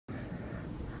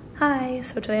Hi,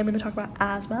 so today I'm going to talk about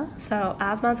asthma. So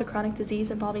asthma is a chronic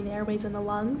disease involving the airways in the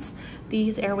lungs.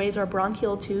 These airways are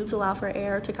bronchial tubes, allow for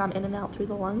air to come in and out through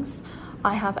the lungs.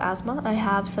 I have asthma. I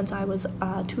have since I was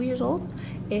 2 years old,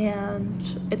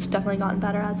 and it's definitely gotten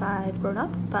better as I've grown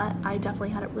up, but I definitely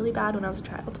had it really bad when I was a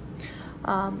child.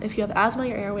 If you have asthma,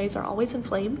 your airways are always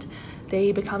inflamed.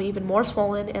 They become even more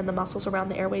swollen, and the muscles around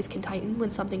the airways can tighten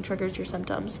when something triggers your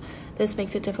symptoms. This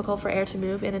makes it difficult for air to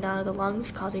move in and out of the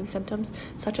lungs, causing symptoms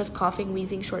such as coughing,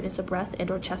 wheezing, shortness of breath,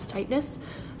 and/or chest tightness.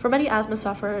 For many asthma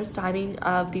sufferers, timing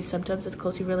of these symptoms is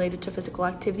closely related to physical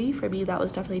activity. For me, that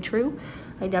was definitely true.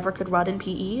 I never could run in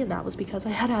PE, and that was because I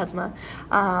had asthma.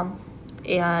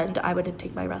 And I would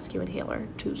take my rescue inhaler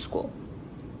to school.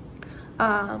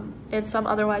 And some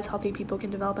otherwise healthy people can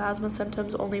develop asthma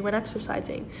symptoms only when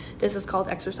exercising. This is called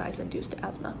exercise-induced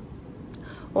asthma,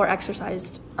 or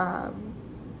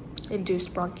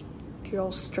exercise-induced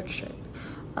bronchial striction.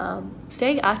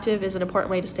 Staying active is an important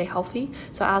way to stay healthy,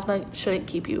 so asthma shouldn't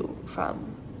keep you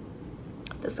from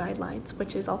the sidelines,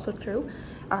 which is also true.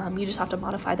 You just have to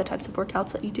modify the types of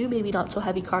workouts that you do, maybe not so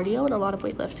heavy cardio, and a lot of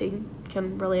weightlifting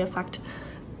can really affect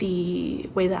the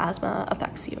way that asthma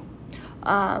affects you.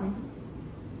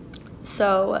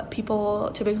 So people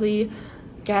typically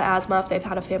get asthma if they've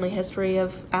had a family history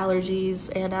of allergies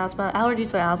and asthma.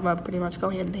 Allergies and asthma pretty much go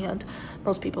hand in hand.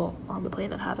 Most people on the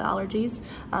planet have allergies,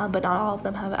 but not all of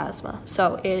them have asthma.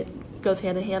 So it goes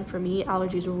hand in hand for me.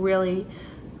 Allergies really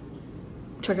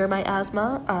trigger my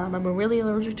asthma. I'm really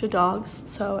allergic to dogs,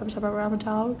 so every time I'm around a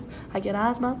dog, I get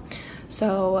asthma.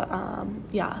 So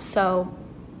yeah, so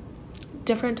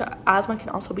different asthma can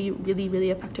also be really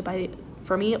affected by,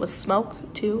 for me, it was smoke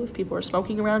too. If people were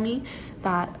smoking around me,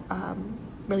 that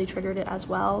really triggered it as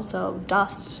well. So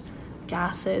dust,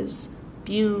 gases,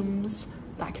 fumes,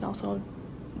 that can also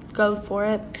go for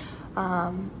it.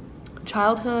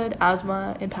 Childhood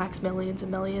asthma impacts millions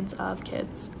and millions of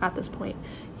kids at this point,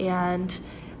 and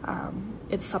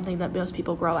it's something that most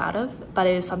people grow out of, but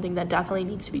it is something that definitely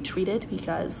needs to be treated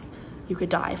because you could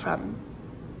die from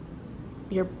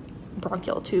your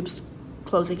bronchial tubes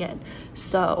closing in.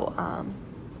 So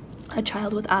a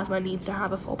child with asthma needs to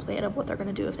have a full plan of what they're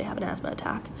going to do if they have an asthma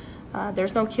attack.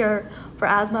 There's no cure for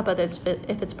asthma, but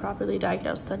if it's properly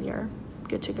diagnosed, then you're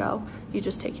good to go. You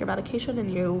just take your medication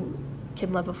and you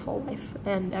can live a full life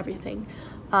and everything.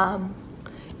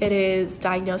 It is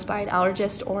diagnosed by an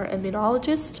allergist or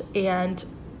immunologist, and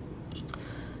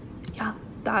yeah,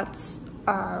 that's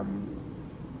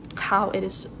how it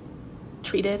is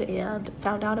treated and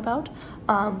found out about.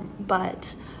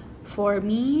 But for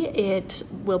me, it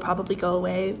will probably go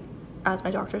away, as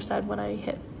my doctor said, when I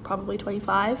hit probably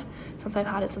 25, since I've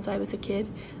had it since I was a kid.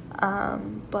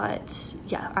 But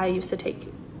yeah, I used to take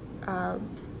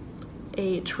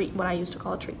what I used to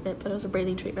call a treatment, but it was a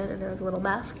breathing treatment, and there was a little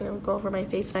mask, and it would go over my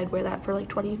face, and I'd wear that for like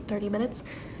 20-30 minutes.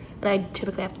 And I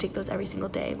typically have to take those every single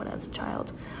day when I was a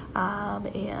child.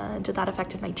 And that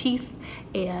affected my teeth,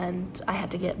 and I had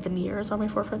to get veneers on my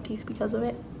forefront teeth because of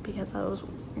it, because those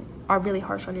are really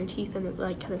harsh on your teeth, and it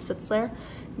like kind of sits there,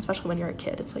 especially when you're a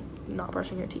kid. It's like not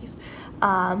brushing your teeth,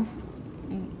 along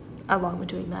with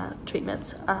doing that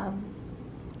treatments.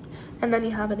 And then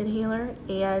you have an inhaler,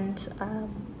 and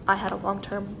I had a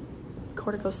long-term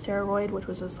corticosteroid, which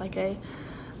was just like a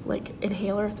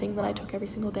inhaler thing that I took every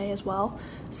single day as well.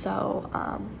 So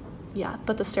yeah,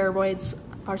 but the steroids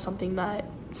are something that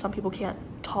some people can't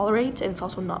tolerate, and it's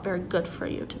also not very good for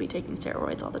you to be taking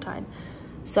steroids all the time.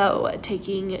 So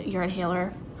taking your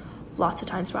inhaler lots of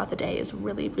times throughout the day is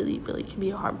really can be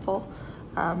harmful.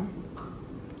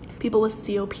 People with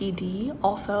COPD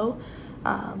also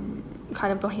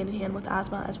kind of go hand in hand with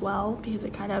asthma as well, because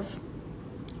it kind of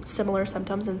similar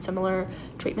symptoms and similar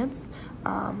treatments.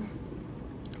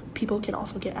 People can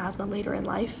also get asthma later in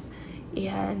life,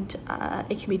 and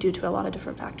it can be due to a lot of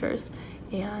different factors.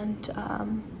 And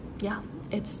yeah,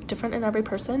 it's different in every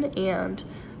person, and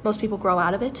most people grow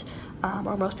out of it,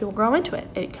 or most people grow into it.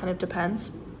 It kind of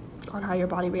depends on how your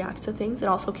body reacts to things. It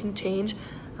also can change.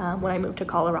 When I moved to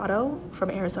Colorado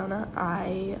from Arizona,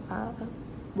 I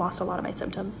lost a lot of my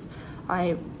symptoms.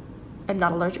 I am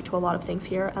not allergic to a lot of things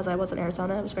here as I was in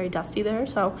Arizona. It was very dusty there,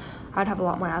 so I'd have a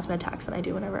lot more asthma attacks than I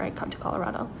do whenever I come to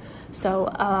Colorado. So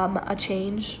a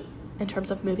change in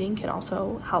terms of moving can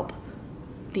also help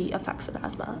the effects of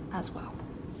asthma as well.